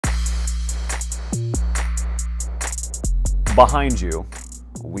Behind you,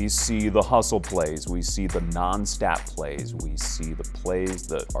 we see the hustle plays, we see the non-stat plays, we see the plays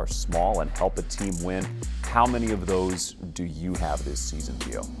that are small and help a team win. How many of those do you have this season,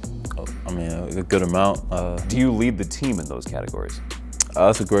 Theo? I mean, a good amount. Do you lead the team in those categories?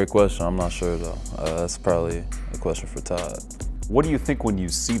 That's a great question. I'm not sure, though. That's probably a question for Todd. What do you think when you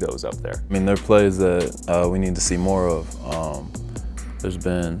see those up there? I mean, they're plays that we need to see more of. There's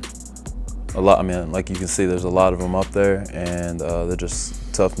been a lot. I mean, like you can see, there's a lot of them up there, and they're just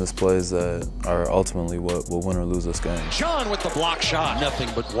toughness plays that are ultimately what will win or lose this game. John with the block shot. Nothing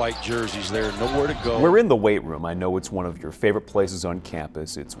but white jerseys there, nowhere to go. We're in the weight room. I know it's one of your favorite places on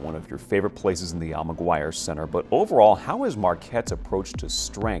campus. It's one of your favorite places in the Al McGuire Center. But overall, how has Marquette's approach to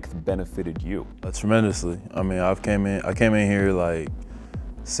strength benefited you? Tremendously. I mean, I came in here like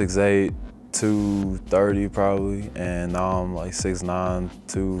 6'8", 230 probably, and now I'm like 6'9",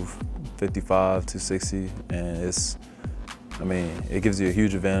 255, 260, and I mean, it gives you a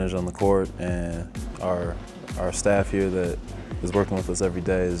huge advantage on the court, and our staff here that is working with us every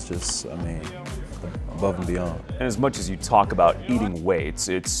day is just, I mean, above and beyond. And as much as you talk about eating weights,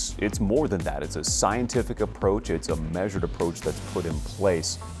 it's more than that. It's a scientific approach. It's a measured approach that's put in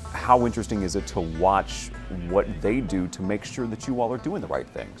place. How interesting is it to watch what they do to make sure that you all are doing the right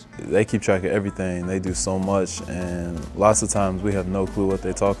things? They keep track of everything. They do so much, and lots of times we have no clue what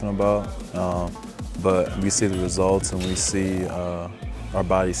they're talking about. But we see the results, and we see our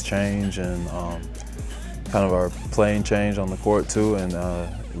bodies change, and kind of our playing change on the court too, and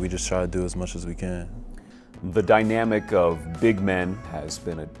we just try to do as much as we can. The dynamic of big men has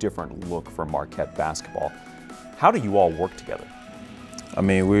been a different look for Marquette basketball. How do you all work together? I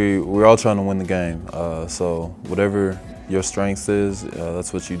mean, we're all trying to win the game, so whatever your strength is,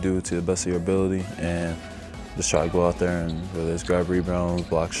 that's what you do to the best of your ability, and just try to go out there and whether it's grab rebounds,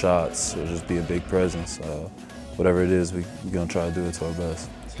 block shots, or just be a big presence. Whatever it is, we're going to try to do it to our best.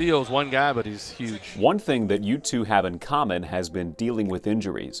 Theo's one guy, but he's huge. One thing that you two have in common has been dealing with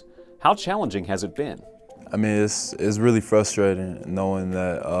injuries. How challenging has it been? I mean, it's really frustrating knowing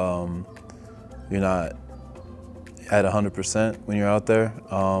that you're not at 100% when you're out there,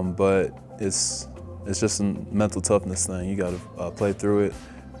 but it's just a mental toughness thing. You got to play through it,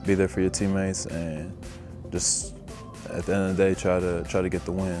 be there for your teammates, and just at the end of the day try to get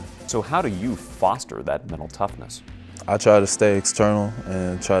the win. So how do you foster that mental toughness? I try to stay external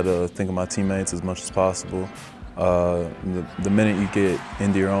and try to think of my teammates as much as possible. The minute you get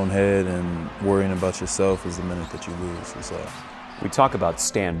into your own head and worrying about yourself is the minute that you lose. So. We talk about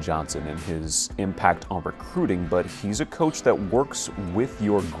Stan Johnson and his impact on recruiting, but he's a coach that works with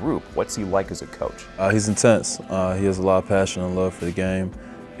your group. What's he like as a coach? He's intense. He has a lot of passion and love for the game,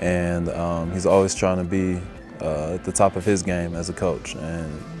 and he's always trying to be at the top of his game as a coach.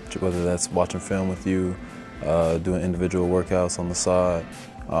 And whether that's watching film with you, doing individual workouts on the side,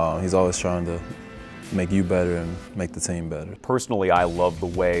 he's always trying to make you better and make the team better. Personally, I love the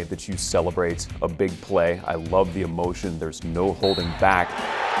way that you celebrate a big play. I love the emotion. There's no holding back.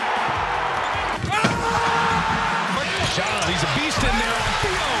 John, he's a beast in there.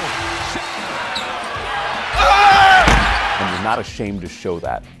 And you're not ashamed to show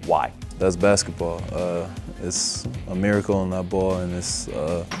that. Why? That's basketball. It's a miracle in that ball, and it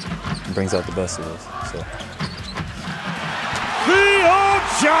brings out the best of us. So. Theo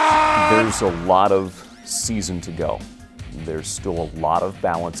John! There's a lot of season to go. There's still a lot of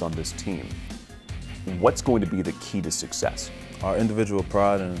balance on this team. What's going to be the key to success? Our individual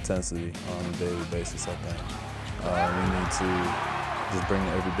pride and intensity on a daily basis, I think. We need to just bring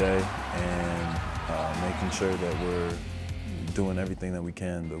it every day and making sure that we're doing everything that we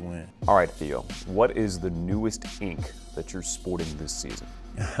can to win. All right, Theo, what is the newest ink that you're sporting this season?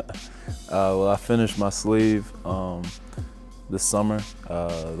 Well, I finished my sleeve this summer,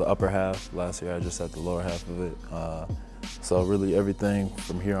 the upper half. Last year I just had the lower half of it. So really everything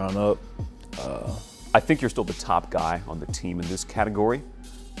from here on up. I think you're still the top guy on the team in this category.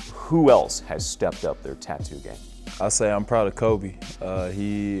 Who else has stepped up their tattoo game? I say I'm proud of Kobe.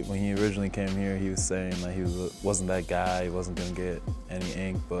 When he originally came here, he was saying that he wasn't that guy, he wasn't gonna get any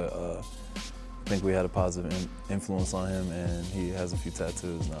ink, but I think we had a positive influence on him, and he has a few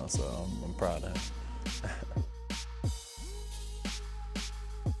tattoos now, so I'm proud of him.